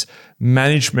crises,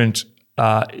 management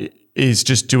is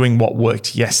just doing what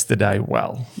worked yesterday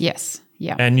well. Yes.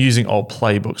 Yeah. And using old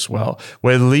playbooks well,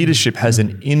 where leadership has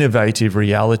an innovative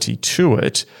reality to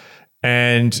it,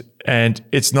 and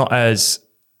it's not as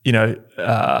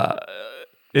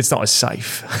it's not as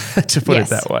safe to put it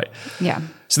that way. Yeah.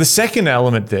 So the second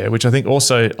element there, which I think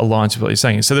also aligns with what you're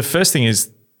saying, so the first thing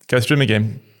is, go through them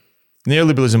again.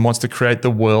 Neoliberalism wants to create the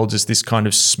world as this kind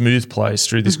of smooth place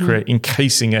through this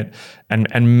encasing it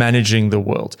and managing the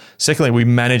world. Secondly, we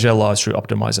manage our lives through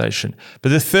optimization. But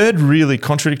the third really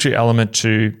contradictory element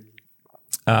to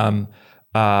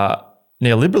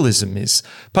neoliberalism is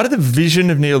part of the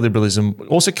vision of neoliberalism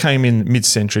also came in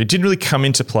mid-century. It didn't really come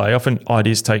into play. Often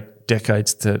ideas take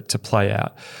decades to play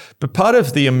out. But part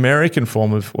of the American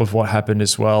form of what happened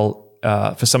as well,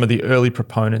 for some of the early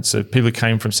proponents of people who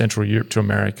came from Central Europe to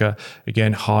America,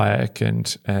 again, Hayek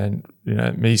and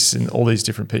Mises and all these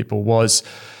different people,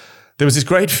 there was this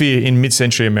great fear in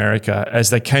mid-century America as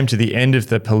they came to the end of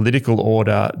the political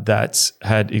order that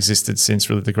had existed since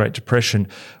really the Great Depression,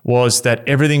 was that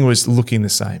everything was looking the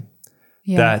same.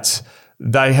 Yeah. That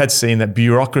they had seen that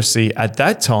bureaucracy at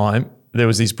that time, there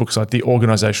was these books like The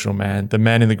Organizational Man, The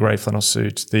Man in the Grey Flannel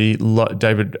Suit,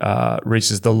 David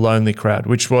Rees's The Lonely Crowd,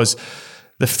 which was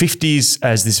the 50s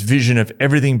as this vision of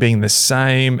everything being the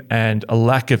same and a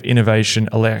lack of innovation,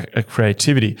 a lack of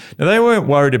creativity. Now, they weren't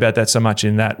worried about that so much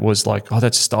in that was like,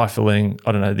 that's stifling,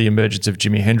 the emergence of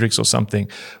Jimi Hendrix or something.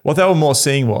 What they were more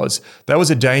seeing was that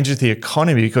was a danger to the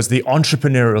economy because the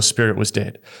entrepreneurial spirit was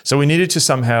dead. So we needed to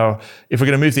somehow, if we're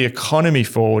going to move the economy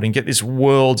forward and get this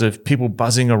world of people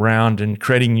buzzing around and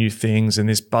creating new things and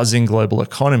this buzzing global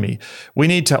economy, we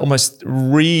need to almost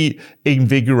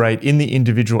reinvigorate in the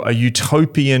individual a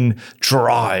utopian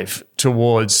drive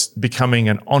towards becoming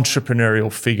an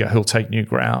entrepreneurial figure who'll take new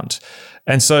ground.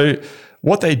 And so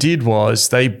what they did was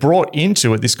they brought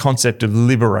into it this concept of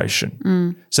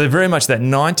liberation. So very much that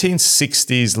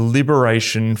 1960s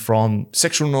liberation from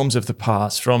sexual norms of the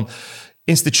past, from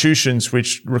institutions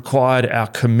which required our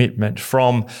commitment,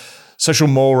 from social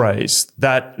mores,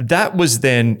 that was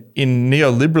then in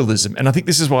neoliberalism. And I think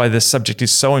this is why this subject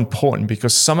is so important,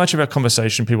 because so much of our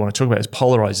conversation people want to talk about is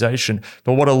polarization.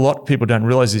 But what a lot of people don't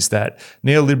realize is that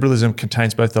neoliberalism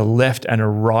contains both a left and a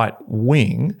right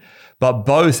wing, but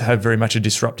both have very much a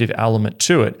disruptive element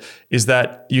to it, is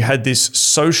that you had this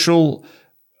social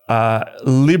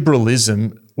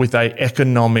liberalism with a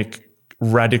economic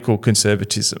radical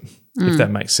conservatism, if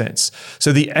that makes sense.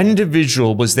 So the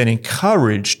individual was then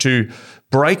encouraged to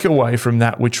break away from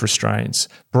that which restrains,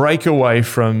 break away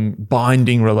from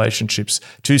binding relationships,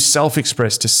 to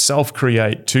self-express, to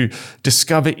self-create, to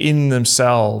discover in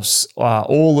themselves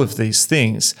all of these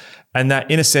things. And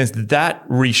that, in a sense, that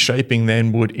reshaping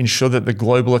then would ensure that the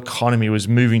global economy was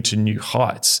moving to new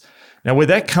heights. Now, where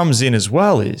that comes in as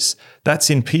well is that's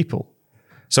in people.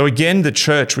 So again, the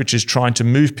church, which is trying to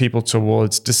move people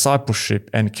towards discipleship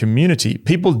and community,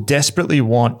 people desperately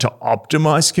want to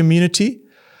optimize community,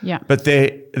 but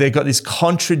they've got this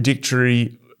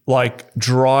contradictory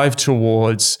drive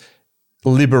towards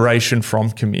liberation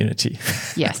from community.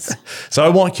 Yes. So I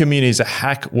want community as a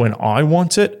hack when I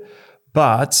want it,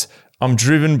 but I'm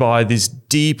driven by this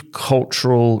deep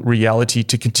cultural reality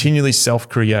to continually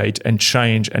self-create and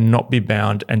change and not be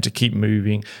bound, and to keep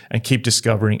moving and keep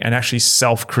discovering and actually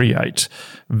self-create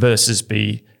versus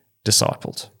be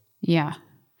discipled. Yeah.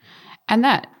 And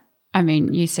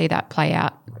you see that play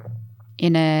out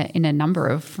in a number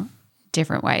of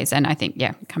different ways. And I think,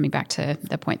 coming back to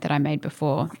the point that I made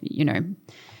before,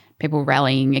 people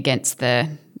rallying against the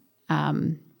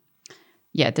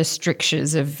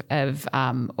strictures of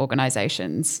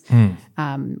organizations.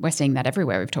 We're seeing that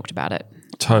everywhere. We've talked about it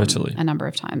totally a number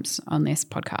of times on this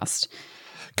podcast.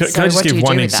 Can I just give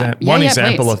one example? One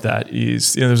example please. of that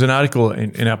is, there's an article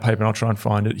in our paper, and I'll try and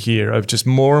find it here, of just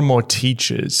more and more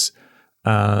teachers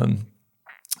who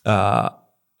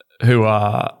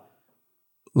are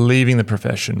leaving the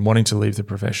profession, wanting to leave the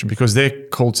profession, because they're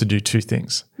called to do two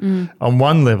things. On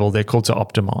one level, they're called to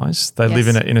optimize. They live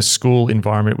in a school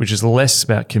environment which is less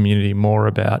about community, more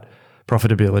about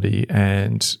profitability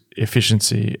and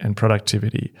efficiency and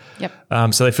productivity.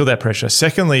 So they feel that pressure.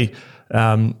 Secondly,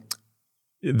 people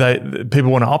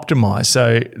want to optimize,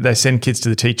 so they send kids to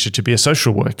the teacher to be a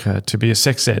social worker, to be a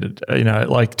sex ed,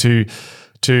 like to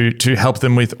help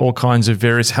them with all kinds of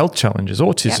various health challenges,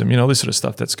 autism, all this sort of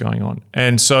stuff that's going on.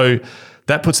 And so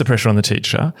that puts the pressure on the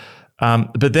teacher.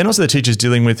 But then also the teacher's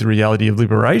dealing with the reality of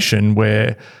liberation,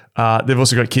 where they've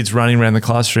also got kids running around the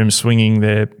classroom swinging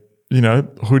their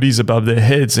hoodies above their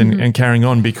heads and carrying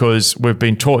on, because we've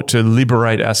been taught to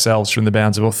liberate ourselves from the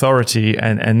bounds of authority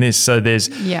and this. So there's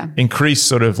increased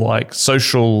sort of like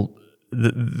social,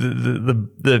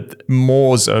 the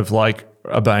mores of like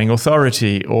obeying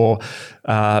authority or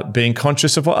being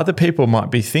conscious of what other people might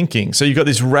be thinking. So you've got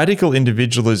this radical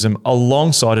individualism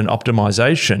alongside an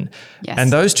optimization.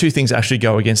 And those two things actually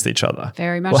go against each other.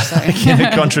 Very much so. In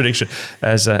a contradiction.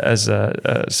 As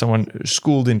someone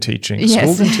schooled in teaching.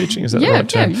 Schooled in teaching, is that the right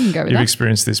term? Yeah, you can go with You've that.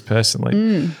 experienced this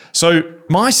personally. So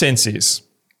my sense is,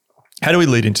 how do we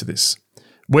lead into this?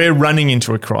 We're running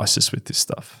into a crisis with this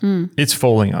stuff. It's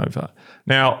falling over.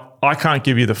 Now, I can't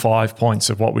give you the 5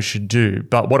 points of what we should do,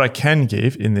 but what I can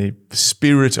give in the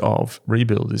spirit of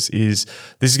rebuilders is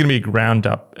this is going to be ground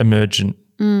up, emergent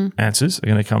answers are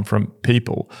going to come from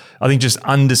people. I think just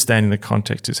understanding the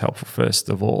context is helpful first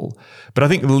of all. But I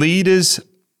think leaders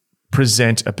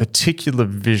present a particular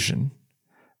vision,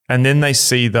 and then they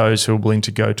see those who are willing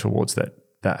to go towards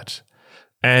that.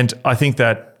 And I think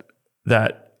that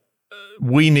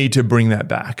we need to bring that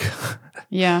back.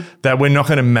 That we're not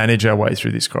going to manage our way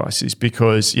through this crisis,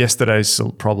 because yesterday's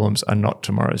problems are not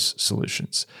tomorrow's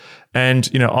solutions. And,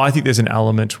 I think there's an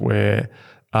element where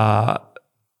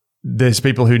there's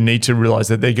people who need to realize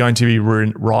that they're going to be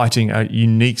writing a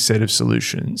unique set of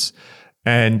solutions,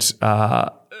 and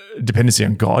dependency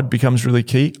on God becomes really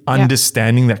key.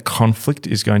 Understanding that conflict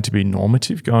is going to be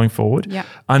normative going forward.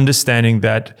 Understanding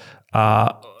that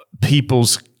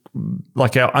people's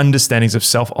our understandings of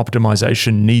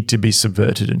self-optimization need to be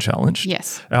subverted and challenged.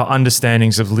 Our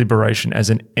understandings of liberation as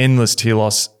an endless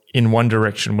telos in one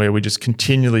direction, where we just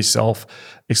continually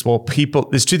self-explore.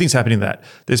 There's two things happening that.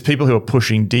 There's people who are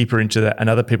pushing deeper into that, and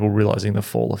other people realizing the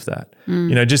fall of that.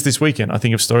 Just this weekend, I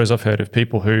think of stories I've heard of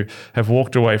people who have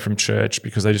walked away from church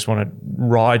because they just want to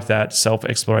ride that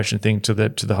self-exploration thing to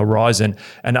the horizon,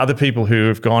 and other people who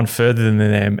have gone further than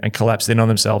them and collapsed in on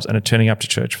themselves and are turning up to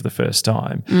church for the first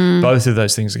time. Both of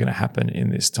those things are going to happen in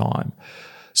this time.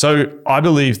 So I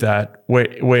believe that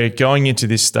we're going into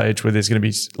this stage where there's going to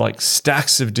be like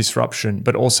stacks of disruption,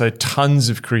 but also tons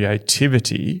of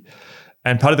creativity.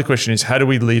 And part of the question is, how do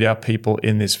we lead our people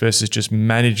in this versus just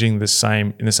managing in the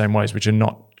same ways, which are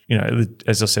not,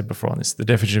 as I said before on this, the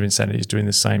definition of insanity is doing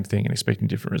the same thing and expecting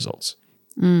different results.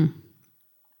 Well,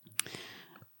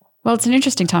 it's an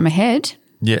interesting time ahead.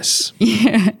 Yes.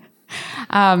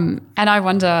 And I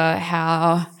wonder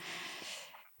how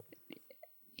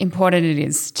important it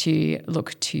is to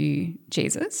look to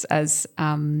Jesus as,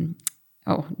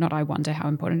 not I wonder how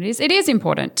important it is. It is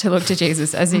important to look to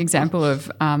Jesus as the example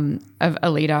of a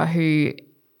leader who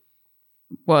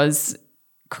was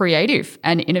creative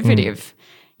and innovative.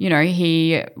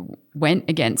 He went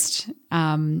against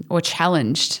or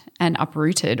challenged and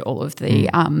uprooted all of the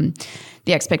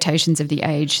expectations of the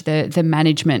age, the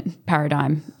management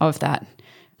paradigm of that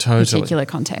particular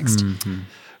context.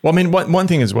 Well, I mean, one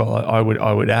thing as well I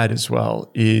would add as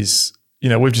well is,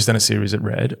 we've just done a series at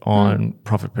Red on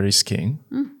Prophet Priest King,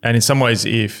 and in some ways,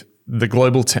 if the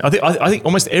global, I think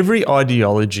almost every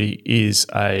ideology is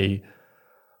a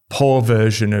poor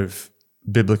version of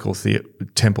biblical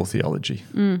temple theology,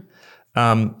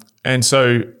 and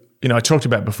so I talked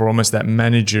about before almost that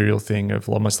managerial thing of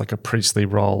almost like a priestly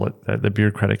role at the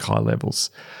bureaucratic high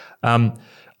levels. I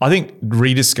think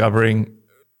rediscovering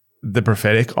the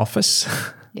prophetic office.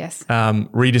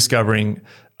 Rediscovering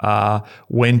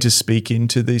when to speak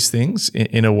into these things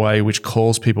in a way which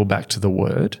calls people back to the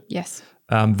word.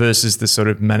 Versus the sort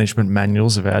of management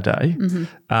manuals of our day.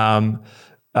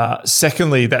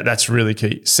 Secondly, that's really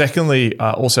key. Secondly,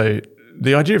 also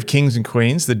the idea of kings and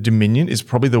queens, the dominion, is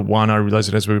probably the one I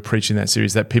realized as we were preaching that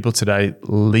series that people today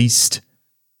least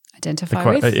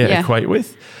equate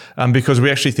with. Because we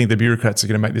actually think the bureaucrats are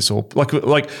going to make this all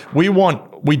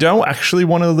we don't actually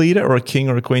want a leader or a king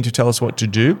or a queen to tell us what to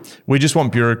do. We just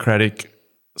want bureaucratic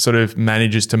sort of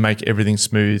manages to make everything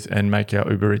smooth and make our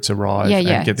Uber Eats arrive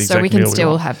and get the exact so we can meal still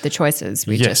want. have the choices.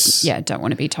 We just don't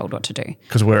want to be told what to do.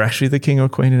 Because we're actually the king or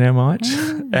queen in our mind.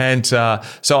 And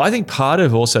so I think part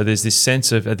of also there's this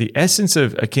sense of the essence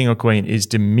of a king or queen is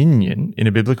dominion in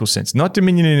a biblical sense, not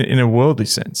dominion in a worldly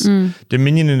sense,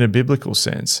 dominion in a biblical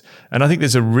sense. And I think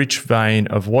there's a rich vein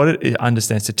of what it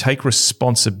understands to take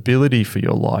responsibility for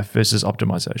your life versus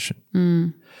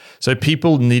optimization. So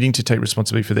people needing to take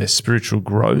responsibility for their spiritual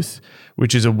growth,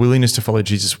 which is a willingness to follow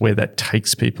Jesus where that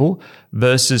takes people,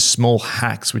 versus small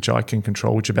hacks, which I can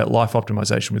control, which are about life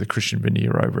optimization with a Christian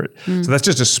veneer over it. So that's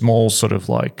just a small sort of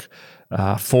like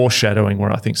foreshadowing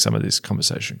where I think some of this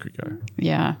conversation could go.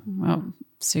 Yeah, well,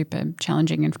 super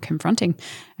challenging and confronting,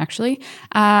 actually.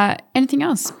 Anything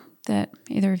else that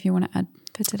either of you want to add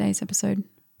for today's episode?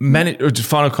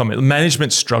 Final comment,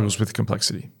 management struggles with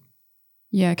complexity.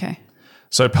 Yeah, okay.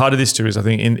 So part of this too is I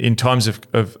think in times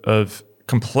of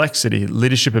complexity,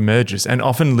 leadership emerges, and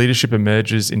often leadership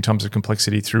emerges in times of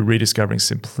complexity through rediscovering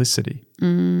simplicity.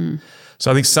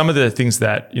 So I think some of the things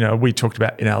that we talked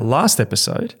about in our last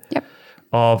episode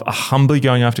of a humbly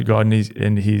going after God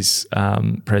in his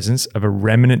presence, of a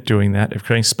remnant doing that, of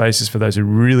creating spaces for those who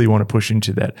really want to push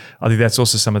into that. I think that's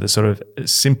also some of the sort of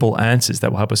simple answers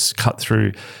that will help us cut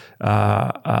through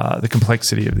the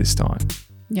complexity of this time.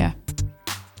 Yeah.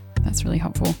 That's really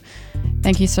helpful.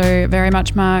 Thank you so very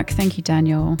much, Mark. Thank you,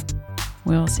 Daniel.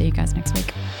 We'll see you guys next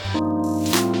week.